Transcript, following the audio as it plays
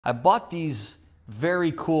I bought these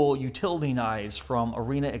very cool utility knives from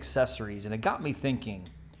Arena Accessories, and it got me thinking,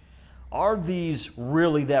 are these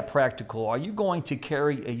really that practical? Are you going to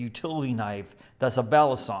carry a utility knife that's a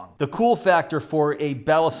Balisong? The cool factor for a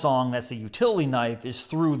Balisong that's a utility knife is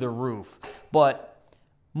through the roof, but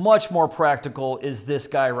much more practical is this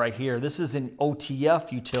guy right here. This is an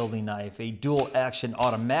OTF utility knife, a dual action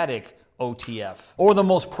automatic OTF. Or the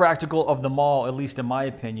most practical of them all, at least in my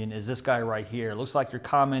opinion, is this guy right here. It looks like your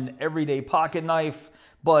common everyday pocket knife,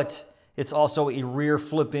 but it's also a rear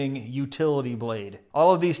flipping utility blade.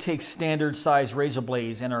 All of these take standard size razor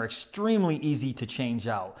blades and are extremely easy to change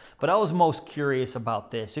out. But I was most curious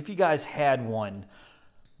about this. If you guys had one,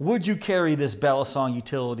 would you carry this Balisong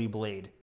utility blade?